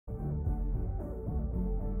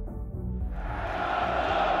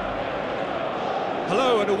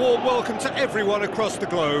Hello and a warm welcome to everyone across the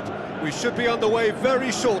globe. We should be underway very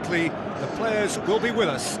shortly. The players will be with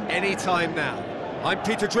us any time now. I'm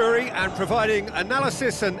Peter Drury, and providing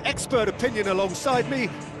analysis and expert opinion alongside me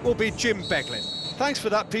will be Jim Beglin. Thanks for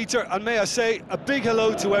that, Peter, and may I say a big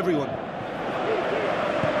hello to everyone.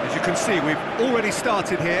 As you can see, we've already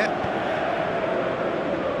started here.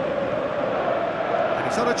 And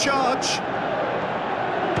he's on a charge.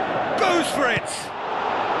 Goes for it!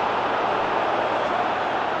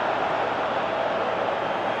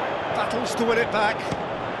 Battles to win it back.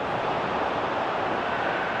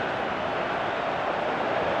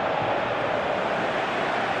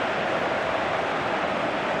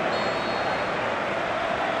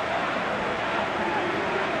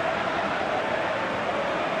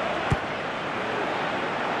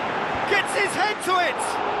 Gets his head to it!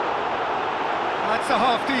 That's a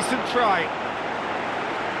half-decent try.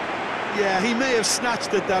 Yeah, he may have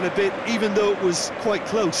snatched at that a bit, even though it was quite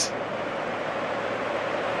close.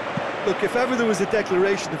 Look, if ever there was a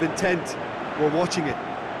declaration of intent, we're watching it.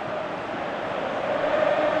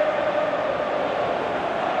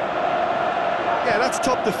 Yeah, that's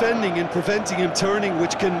top defending and preventing him turning,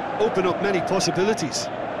 which can open up many possibilities.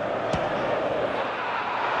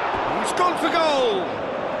 He's gone for goal!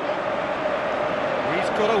 He's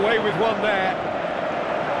got away with one there.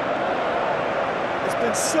 It's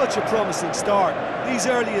been such a promising start. These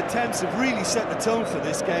early attempts have really set the tone for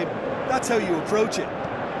this game. That's how you approach it.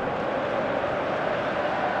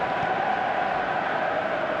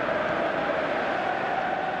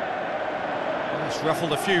 It's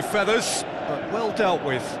ruffled a few feathers, but well dealt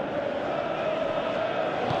with.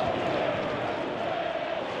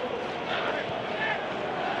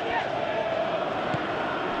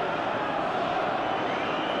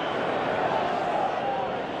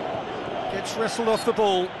 Gets wrestled off the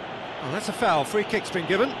ball. Well, that's a foul. Free kick's been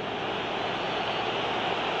given.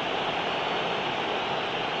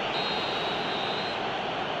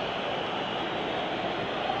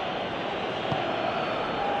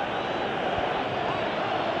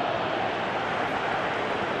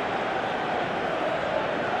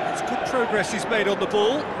 It's good progress he's made on the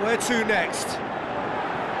ball. Where to next?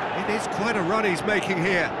 It is quite a run he's making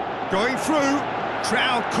here. Going through.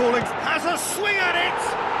 Crowd calling. Has a swing at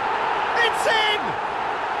it. It's in!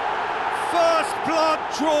 First blood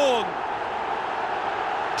drawn.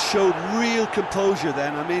 Showed real composure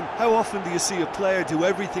then. I mean, how often do you see a player do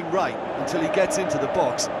everything right until he gets into the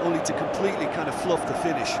box, only to completely kind of fluff the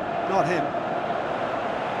finish? Not him.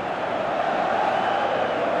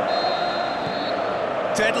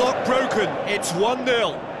 Deadlock broken. It's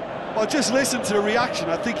 1-0. Well, just listen to the reaction.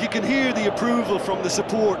 I think you can hear the approval from the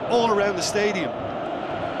support all around the stadium.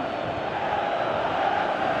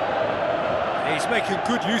 He's making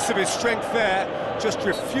good use of his strength there, just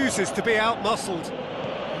refuses to be out-muscled.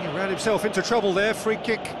 He ran himself into trouble there, free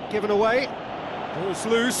kick given away. Ball's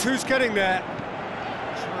loose, who's getting there?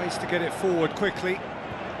 Tries to get it forward quickly.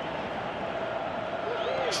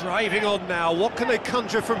 Driving on now, what can they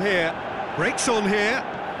conjure from here? Breaks on here.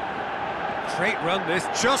 Great run this,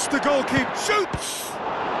 just the goalkeeper, shoots!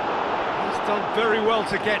 He's done very well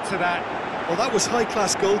to get to that. Well, that was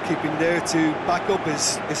high-class goalkeeping there to back up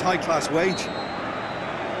his high-class wage.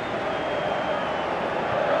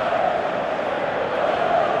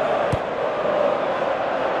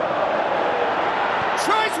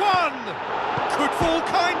 Tries one! Could fall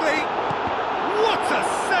kindly. What a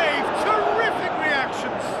save! Terrific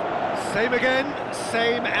reactions. Same again,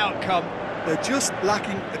 same outcome. They're just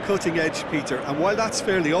lacking a cutting edge, Peter, and while that's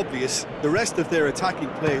fairly obvious, the rest of their attacking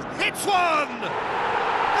play... Hits one!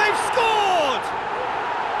 They've scored!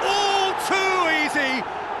 All too easy.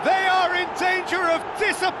 They are in danger of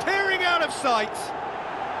disappearing out of sight.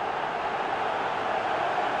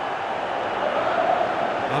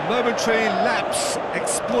 A momentary lapse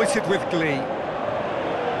exploited with glee.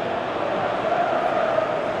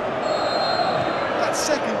 That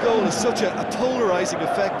second goal has such a polarising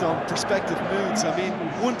effect on prospective moods. I mean,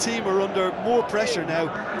 one team are under more pressure now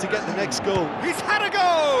to get the next goal. He's had a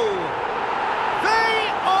go! They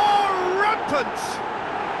are rampant!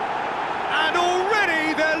 And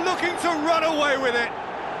already they're looking to run away with it.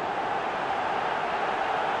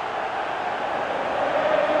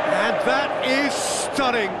 And that is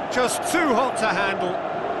stunning, just too hot to handle.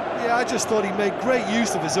 Yeah, I just thought he made great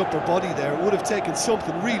use of his upper body there. It would have taken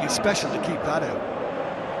something really special to keep that out.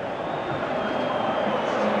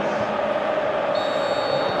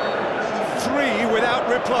 Three without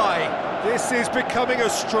reply. This is becoming a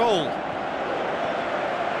stroll.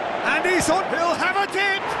 And he's on, he'll have a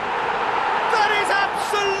dip! That is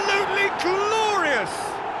absolutely glorious!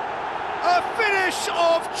 A finish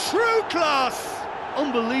of true class!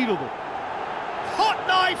 Unbelievable. Hot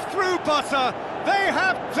knife through butter. They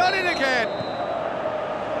have done it again.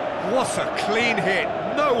 What a clean hit.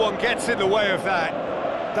 No one gets in the way of that.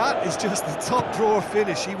 That is just the top drawer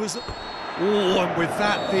finish. He was... Oh, and with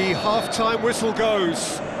that, the half-time whistle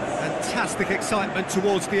goes. Fantastic excitement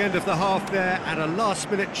towards the end of the half there, and a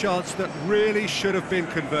last-minute chance that really should have been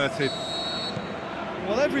converted.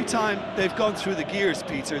 Well, every time they've gone through the gears,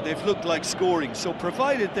 Peter, they've looked like scoring. So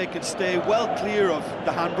provided they can stay well clear of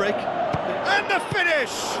the handbrake. And the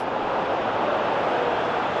finish!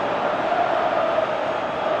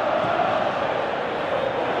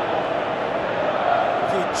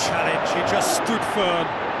 Good challenge, he just stood firm.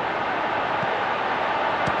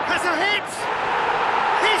 Has a hit!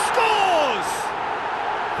 He scores!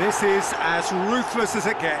 This is as ruthless as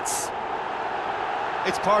it gets.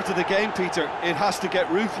 It's part of the game, Peter. It has to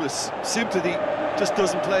get ruthless. Sympathy just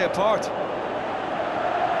doesn't play a part.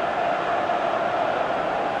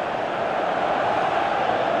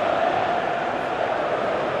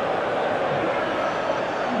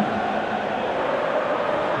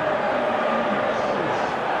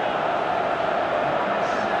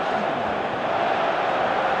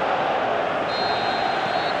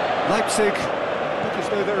 Leipzig look as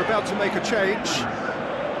though they're about to make a change.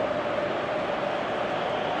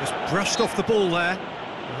 Just brushed off the ball there.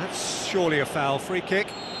 Well, that's surely a foul. Free kick.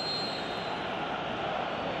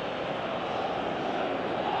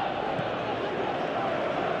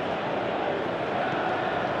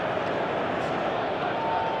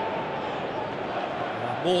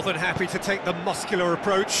 More than happy to take the muscular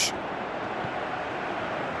approach.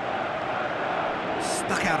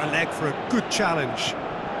 Stuck out a leg for a good challenge.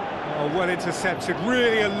 Oh, well intercepted,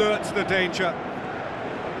 really alert to the danger.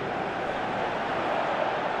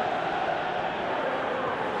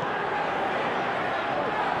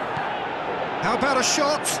 How about a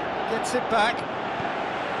shot? Gets it back.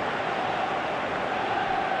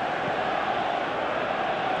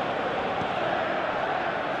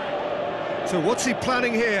 So what's he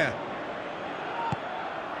planning here?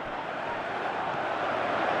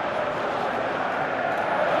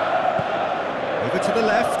 Over to the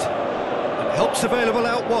left. And help's available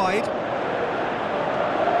out wide.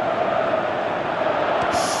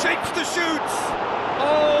 Shapes the shoots.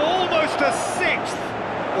 Oh, almost a sixth.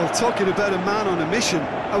 Well, talking about a man on a mission,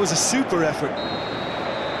 that was a super effort.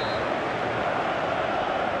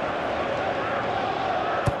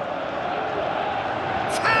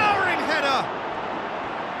 Towering header!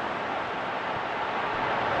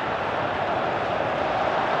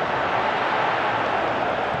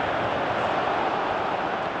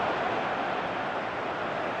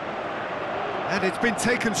 And it's been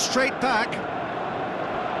taken straight back.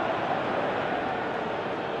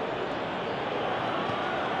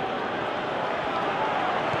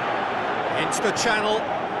 Into the channel.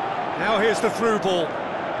 Now here's the through ball.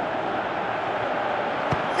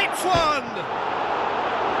 Hits one!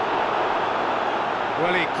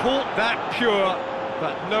 Well, he caught that pure,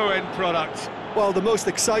 but no end product. Well, the most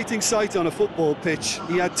exciting sight on a football pitch.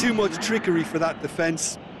 He had too much trickery for that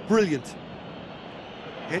defence. Brilliant.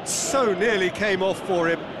 It so nearly came off for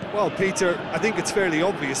him. Well, Peter, I think it's fairly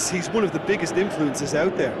obvious. He's one of the biggest influences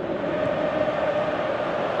out there.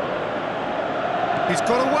 He's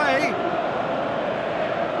got away.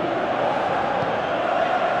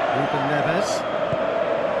 Neves.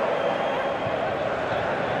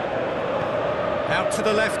 Out to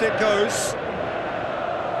the left it goes.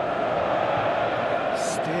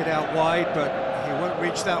 Steered out wide, but he won't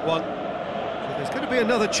reach that one. So there's going to be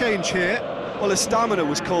another change here. Well, his stamina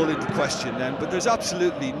was called into question then, but there's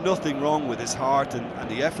absolutely nothing wrong with his heart and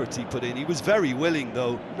the efforts he put in. He was very willing,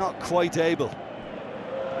 though, not quite able.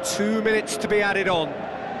 2 minutes to be added on.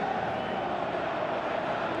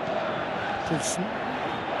 Wilson.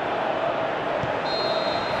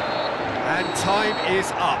 And time is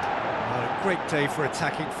up. Well, a great day for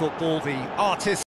attacking football. The artist